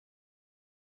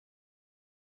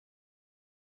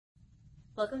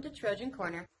Welcome to Trojan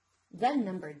Corner. The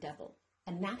Number Devil,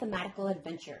 a Mathematical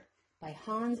Adventure by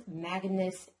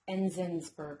Magnus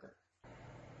Enzensberger.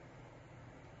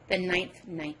 The Ninth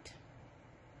Night.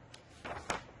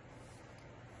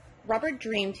 Robert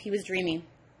dreamed he was dreaming.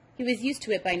 He was used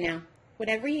to it by now.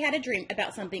 Whenever he had a dream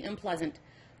about something unpleasant,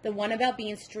 the one about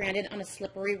being stranded on a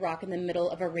slippery rock in the middle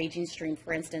of a raging stream,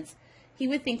 for instance, he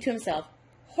would think to himself,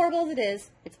 horrible as it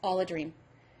is, it's all a dream.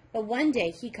 But one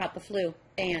day he caught the flu,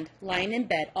 and, lying in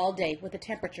bed all day with a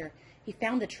temperature, he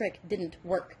found the trick didn't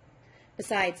work.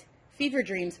 Besides, fever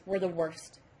dreams were the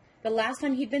worst. The last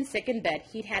time he'd been sick in bed,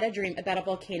 he'd had a dream about a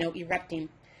volcano erupting.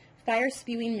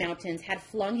 Fire-spewing mountains had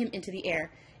flung him into the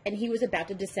air, and he was about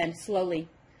to descend slowly.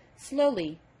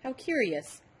 Slowly, how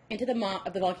curious, into the maw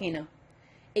of the volcano.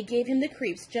 It gave him the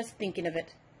creeps just thinking of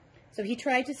it. So he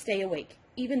tried to stay awake,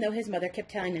 even though his mother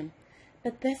kept telling him,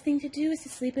 "The best thing to do is to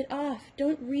sleep it off.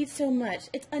 Don't read so much.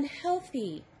 It's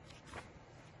unhealthy."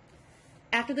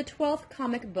 After the 12th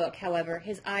comic book, however,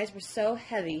 his eyes were so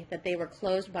heavy that they were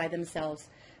closed by themselves,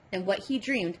 and what he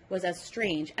dreamed was as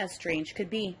strange could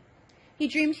be. He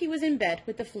dreamed he was in bed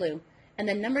with the flu, and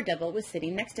the Number Devil was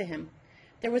sitting next to him.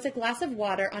 There was a glass of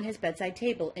water on his bedside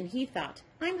table, and he thought,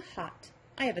 "I'm hot.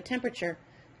 I have a temperature.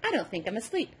 I don't think I'm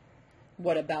asleep."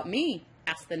 "What about me?"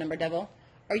 asked the Number Devil.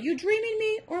 "Are you dreaming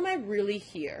me, or am I really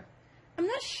here?" "I'm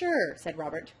not sure," said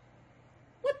Robert.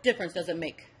 "What difference does it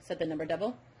make?" said the Number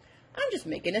Devil. "I'm just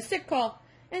making a sick call,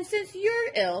 and since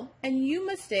you're ill, and you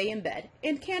must stay in bed,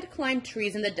 and can't climb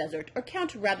trees in the desert, or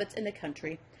count rabbits in the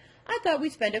country, I thought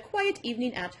we'd spend a quiet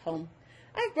evening at home.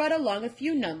 I've brought along a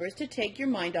few numbers to take your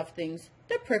mind off things.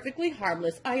 They're perfectly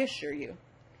harmless, I assure you."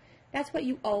 "That's what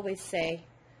you always say."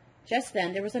 Just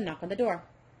then there was a knock on the door.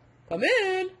 "Come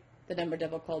in," the Number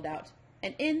Devil called out,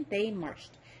 and in they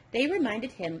marched. They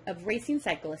reminded him of racing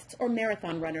cyclists or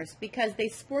marathon runners because they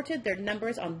sported their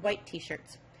numbers on white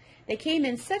T-shirts. They came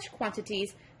in such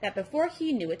quantities that before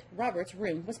he knew it, Robert's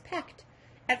room was packed.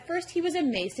 At first he was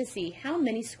amazed to see how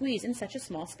many squeezed in such a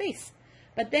small space.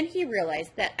 But then he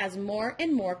realized that as more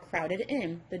and more crowded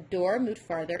in, the door moved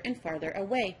farther and farther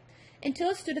away, until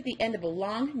it stood at the end of a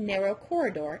long, narrow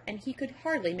corridor, and he could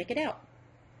hardly make it out.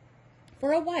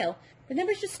 For a while, the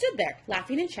numbers just stood there,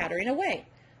 laughing and chattering away.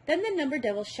 Then the Number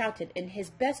Devil shouted in his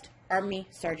best army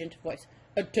sergeant voice,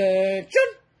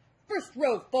 "Attention! First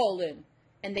row fall in!"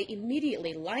 And they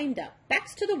immediately lined up,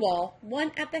 backs to the wall,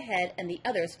 one at the head and the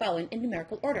others following in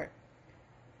numerical order.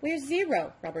 "Where's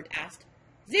Zero?" Robert asked.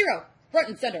 "Zero! Front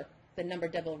and center!" the Number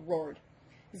Devil roared.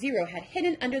 Zero had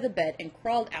hidden under the bed and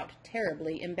crawled out,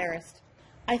 terribly embarrassed.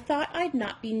 "I thought I'd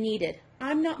not be needed.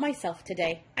 I'm not myself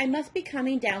today. I must be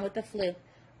coming down with the flu.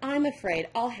 I'm afraid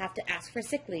I'll have to ask for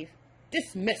sick leave."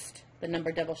 "Dismissed!" the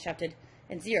Number Devil shouted,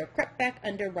 and Zero crept back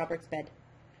under Robert's bed.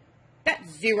 "That's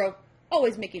Zero!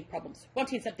 Always making problems,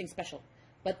 wanting something special.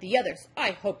 But the others,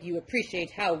 I hope you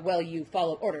appreciate how well you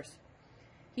follow orders."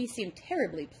 He seemed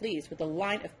terribly pleased with the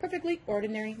line of perfectly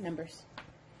ordinary numbers.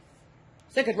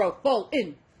 "Second row, fall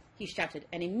in!" he shouted,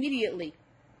 and immediately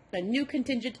the new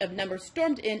contingent of numbers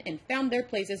stormed in and found their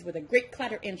places with a great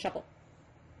clatter and shuffle.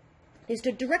 They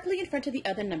stood directly in front of the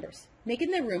other numbers,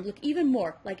 making the room look even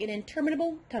more like an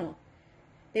interminable tunnel.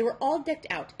 They were all decked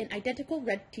out in identical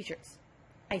red T-shirts.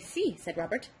 "I see," said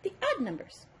Robert, "the odd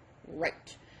numbers."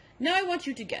 "Right. Now I want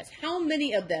you to guess how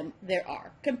many of them there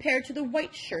are, compared to the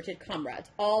white-shirted comrades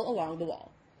all along the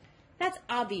wall." "That's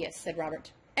obvious," said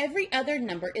Robert. "Every other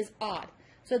number is odd,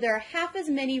 so there are half as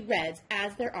many reds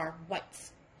as there are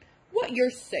whites." "What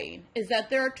you're saying is that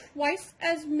there are twice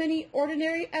as many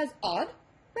ordinary as odd?"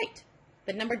 "Right."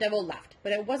 The Number Devil laughed,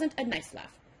 but it wasn't a nice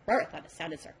laugh. Robert thought it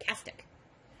sounded sarcastic.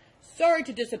 "Sorry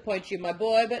to disappoint you, my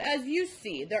boy, but as you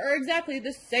see, there are exactly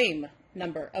the same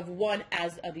number of one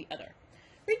as of the other."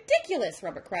 "Ridiculous!"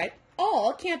 Robert cried.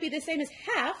 "All can't be the same as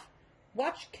half."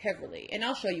 "Watch carefully, and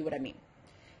I'll show you what I mean."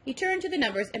 He turned to the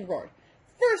numbers and roared,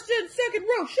 "First and second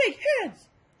row, shake hands!"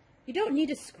 "You don't need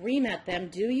to scream at them,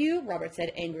 do you?" Robert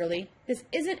said angrily. "This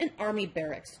isn't an army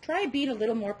barracks. Try being a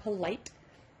little more polite."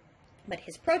 But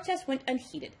his protest went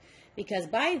unheeded, because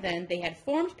by then they had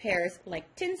formed pairs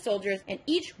like tin soldiers, and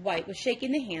each white was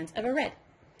shaking the hands of a red.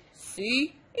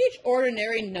 "See, each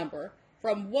ordinary number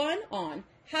from 1 on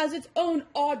has its own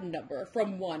odd number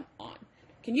from 1 on.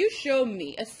 Can you show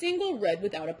me a single red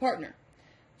without a partner?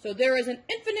 So there is an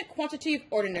infinite quantity of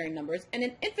ordinary numbers and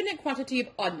an infinite quantity of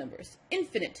odd numbers.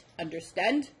 Infinite,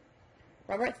 understand?"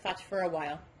 Robert thought for a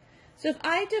while. "So if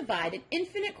I divide an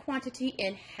infinite quantity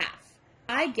in half,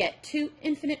 I get 2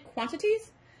 infinite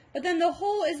quantities? But then the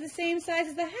whole is the same size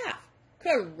as the half."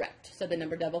 "Correct," said the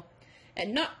Number Devil.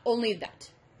 "And not only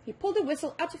that." He pulled a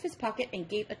whistle out of his pocket and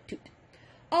gave a toot.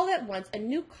 All at once, a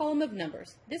new column of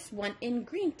numbers, this one in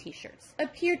green t-shirts,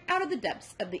 appeared out of the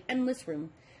depths of the endless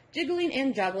room, jiggling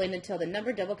and joggling until the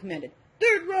number devil commanded,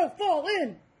 "Third row, fall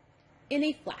in!" In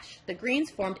a flash, the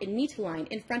greens formed a neat line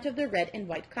in front of their red and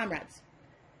white comrades.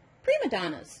 "Prima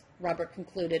donnas," Robert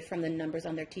concluded from the numbers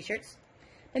on their t-shirts.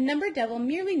 The number devil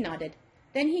merely nodded.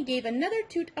 Then he gave another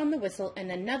toot on the whistle,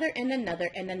 and another and another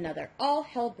and another. All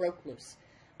hell broke loose.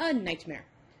 A nightmare.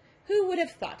 Who would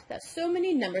have thought that so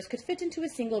many numbers could fit into a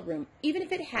single room, even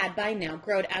if it had by now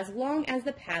grown as long as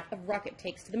the path of rocket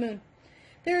takes to the moon?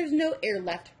 There is no air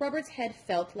left. Robert's head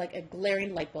felt like a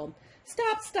glaring light bulb.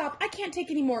 "Stop, stop! I can't take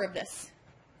any more of this."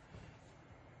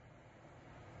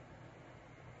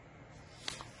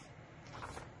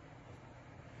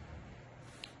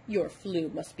 "Your flu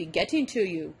must be getting to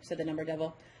you," said the number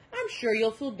devil. "I'm sure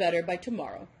you'll feel better by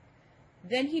tomorrow."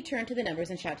 Then he turned to the numbers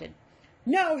and shouted,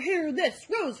 "Now hear this!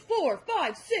 Rows 4,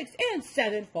 5, 6, and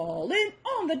 7 fall in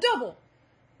on the double!"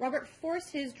 Robert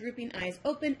forced his drooping eyes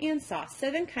open and saw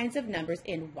 7 kinds of numbers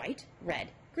in white, red,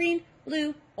 green,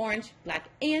 blue, orange, black,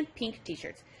 and pink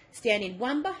t-shirts, standing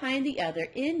one behind the other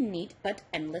in neat but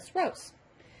endless rows.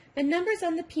 The numbers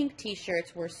on the pink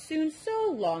t-shirts were soon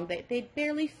so long that they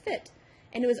barely fit,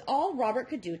 and it was all Robert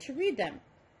could do to read them.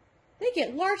 "They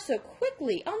get large so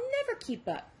quickly, I'll never keep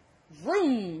up."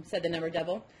 "Vroom," said the number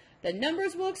devil. "The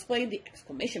numbers will explain the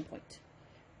exclamation point.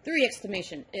 3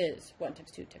 exclamation is 1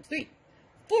 times 2 times 3.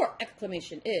 4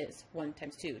 exclamation is 1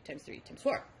 times 2 times 3 times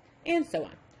 4. And so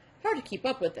on. Hard to keep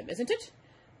up with them, isn't it?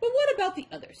 But what about the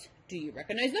others? Do you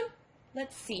recognize them?"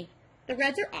 "Let's see. The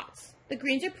reds are aughts. The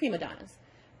greens are prima donnas.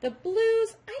 The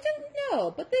blues, I don't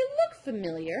know, but they look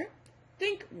familiar."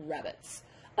 "Think rabbits."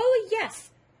 "Oh,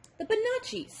 yes, the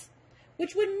Fibonacci's,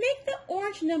 which would make the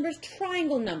orange numbers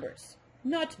triangle numbers."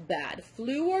 "Not bad.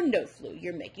 Flu or no flu,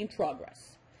 you're making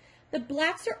progress." "The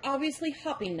blacks are obviously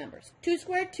hopping numbers. 2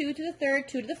 squared, 2 to the third,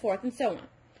 2 to the fourth, and so on."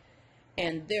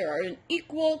 "And there are an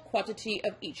equal quantity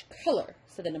of each color,"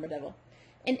 said the number devil.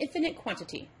 "An infinite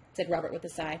quantity," said Robert with a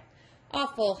sigh.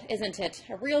 "Awful, isn't it?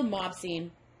 A real mob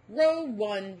scene. Row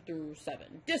 1 through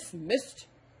 7. Dismissed."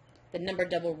 The number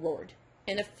devil roared.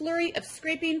 In a flurry of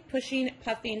scraping, pushing,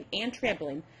 puffing, and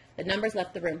trampling, the numbers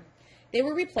left the room. They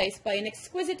were replaced by an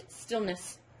exquisite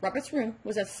stillness. Robert's room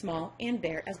was as small and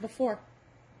bare as before.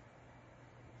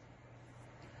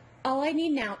 "All I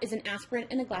need now is an aspirin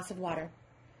and a glass of water."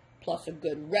 "Plus a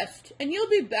good rest, and you'll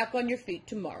be back on your feet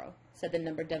tomorrow," said the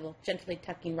number devil, gently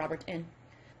tucking Robert in.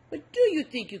 "But do you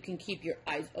think you can keep your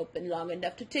eyes open long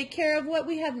enough to take care of what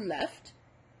we have left?"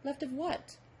 "Left of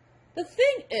what?" "The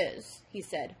thing is," he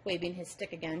said, waving his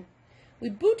stick again, "we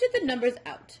booted the numbers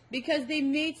out because they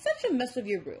made such a mess of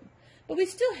your room, but we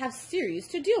still have series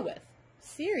to deal with."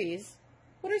 "Series?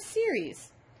 What are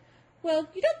series?" "Well,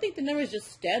 you don't think the numbers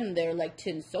just stand there like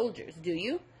tin soldiers, do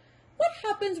you? What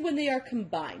happens when they are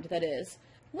combined, that is,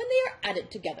 when they are added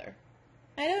together?"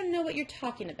 "I don't know what you're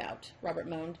talking about," Robert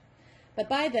moaned. But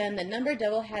by then the number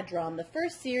devil had drawn the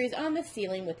first series on the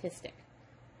ceiling with his stick.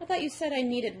 "I thought you said I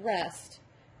needed rest."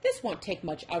 "This won't take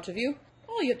much out of you.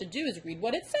 All you have to do is read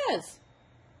what it says."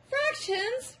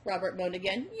 "Fractions?" Robert moaned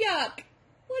again. "Yuck!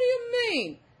 What do you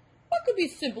mean? What could be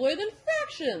simpler than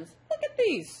fractions? Look at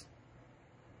these."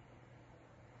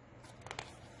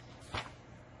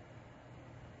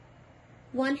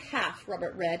 "1/2,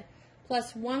 Robert read,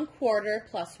 plus 1/4,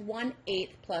 plus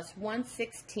 1/8, plus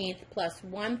 1/16, plus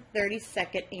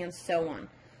 1/32, and so on.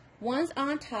 Ones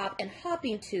on top and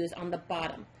hopping twos on the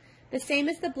bottom. The same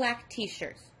as the black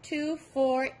t-shirts. 2,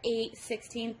 4, 8,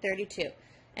 16, 32.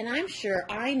 And I'm sure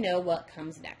I know what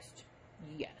comes next."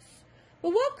 "Yes.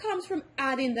 But what comes from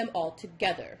adding them all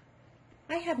together?"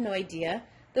 "I have no idea.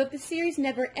 Though if the series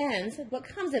never ends, what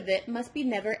comes of it must be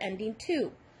never-ending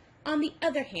too. On the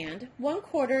other hand,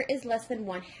 1/4 is less than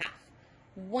 1/2.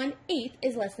 1/8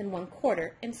 is less than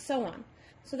 1/4, and so on.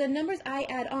 So the numbers I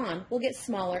add on will get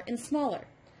smaller and smaller."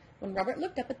 When Robert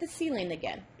looked up at the ceiling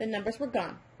again, the numbers were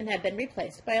gone and had been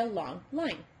replaced by a long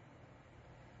line.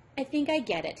 "I think I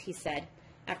get it," he said,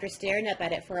 after staring up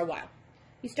at it for a while.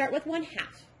 "You start with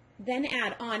 1/2, then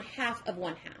add on half of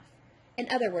 1/2.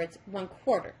 In other words,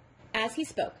 1/4. As he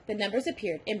spoke, the numbers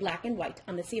appeared in black and white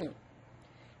on the ceiling.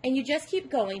 "And you just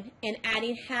keep going and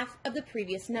adding half of the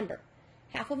previous number.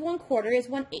 Half of 1/4 is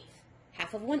 1/8.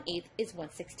 Half of 1/8 is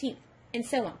 1/16, and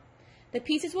so on. The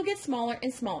pieces will get smaller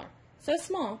and smaller, so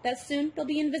small that soon they'll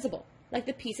be invisible, like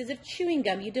the pieces of chewing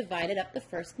gum you divided up the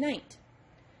first night.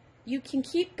 You can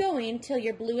keep going till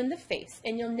you're blue in the face,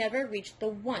 and you'll never reach the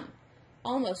 1.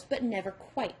 Almost, but never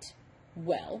quite."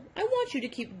 "Well, I want you to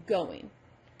keep going."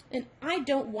 "And I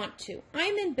don't want to.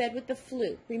 I'm in bed with the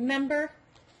flu, remember?"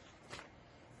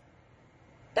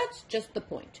 That's just the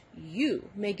point. You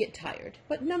may get tired,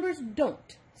 but numbers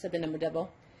don't, said the number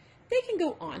devil. They can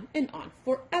go on and on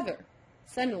forever.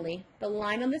 Suddenly, the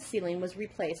line on the ceiling was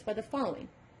replaced by the following.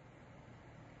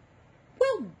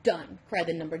 Well done, cried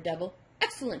the number devil.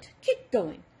 Excellent. Keep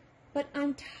going. But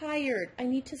I'm tired. I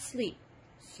need to sleep.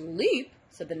 Sleep?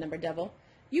 Said the number devil.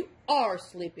 You are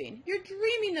sleeping. You're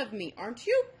dreaming of me, aren't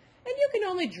you? And you can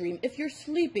only dream if you're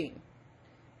sleeping.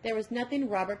 There was nothing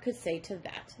Robert could say to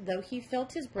that, though he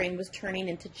felt his brain was turning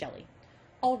into jelly.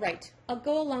 All right, I'll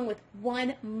go along with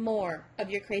one more of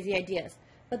your crazy ideas,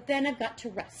 but then I've got to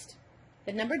rest.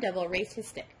 The number devil raised his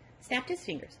stick, snapped his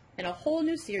fingers, and a whole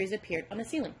new series appeared on the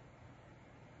ceiling.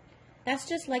 That's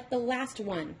just like the last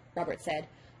one, Robert said.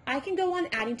 I can go on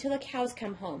adding till the cows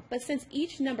come home, but since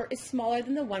each number is smaller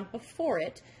than the one before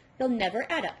it, they'll never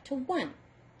add up to 1.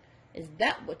 Is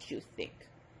that what you think?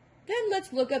 Then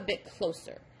let's look a bit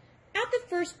closer. Add the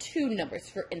first 2 numbers,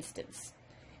 for instance.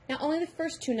 Now, only the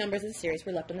first 2 numbers of the series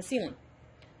were left on the ceiling.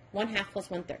 1/2 plus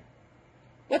 1/3.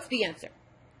 What's the answer?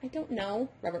 I don't know,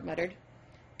 Robert muttered.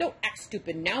 Don't act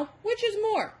stupid now. Which is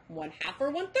more, 1/2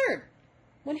 or 1/3?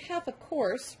 1/2, of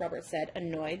course, Robert said,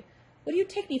 annoyed. What do you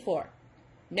take me for?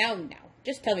 Now,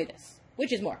 just tell me this.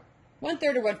 Which is more,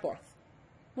 1/3 or 1/4?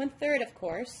 1/3, of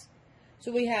course.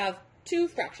 So we have 2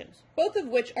 fractions, both of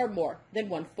which are more than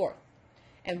 1/4.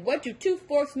 And what do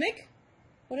 2/4 make?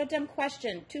 What a dumb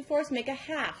question. 2/4 make a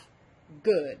half.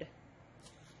 Good.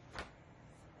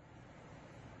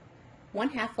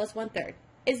 1/2 plus 1/3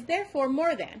 is therefore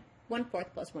more than 1/4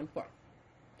 plus 1/4.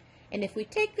 And if we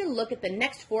take a look at the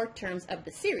next 4 terms of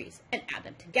the series and add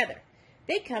them together,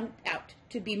 they come out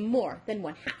to be more than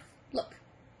 1/2. Look.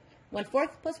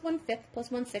 1/4 plus 1/5 plus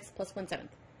 1/6 plus 1/7.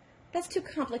 That's too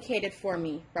complicated for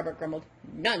me, Robert grumbled.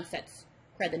 Nonsense,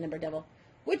 cried the number devil.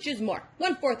 Which is more,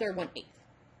 1/4 or 1/8?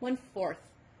 1/4.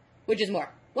 Which is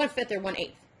more, 1/5 or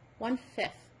 1/8?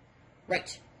 1/5.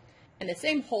 Right. And the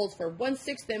same holds for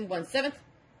 1/6 and 1/7.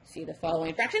 See the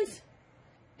following fractions?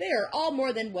 They are all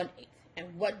more than 1/8.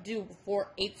 And what do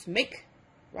 4/8 make?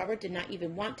 Robert did not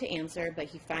even want to answer, but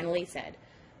he finally said,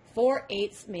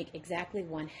 4/8 make exactly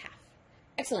 1/2.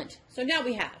 Excellent. So now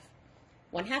we have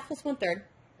 1/2 plus 1/3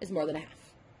 is more than a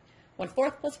half.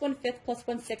 1/4 plus 1/5 plus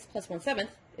 1/6 plus 1/7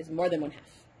 is more than 1/2.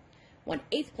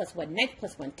 1/8 plus 1/9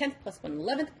 plus 1/10 plus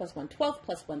 1/11 plus 1/12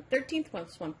 plus 1/13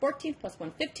 plus 1/14 plus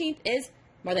 1/15 is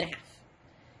more than a half.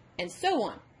 And so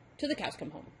on, till the cows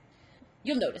come home.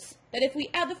 You'll notice that if we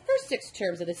add the first 6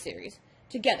 terms of the series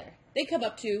together, they come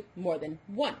up to more than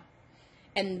 1.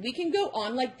 And we can go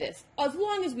on like this as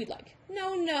long as we'd like.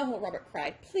 No, Robert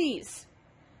cried, please.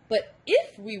 But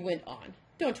if we went on,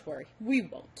 don't worry, we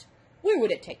won't. Where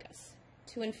would it take us?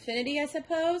 To infinity, I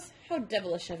suppose? How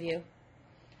devilish of you.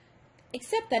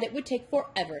 Except that it would take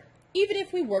forever, even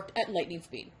if we worked at lightning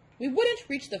speed. We wouldn't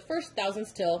reach the first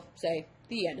thousands till, say,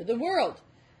 the end of the world.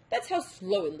 That's how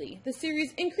slowly the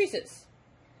series increases.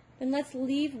 Then let's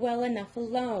leave well enough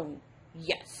alone.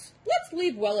 Yes, let's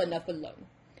leave well enough alone.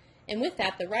 And with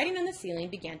that, the writing on the ceiling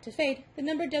began to fade. The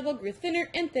number devil grew thinner,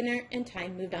 and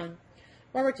time moved on.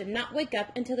 Robert did not wake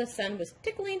up until the sun was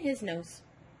tickling his nose.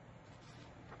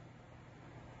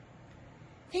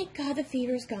 Thank God the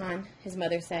fever's gone, his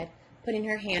mother said, putting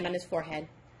her hand on his forehead.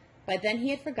 By then he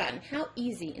had forgotten how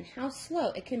easy and how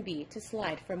slow it can be to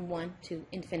slide from 1 to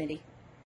infinity.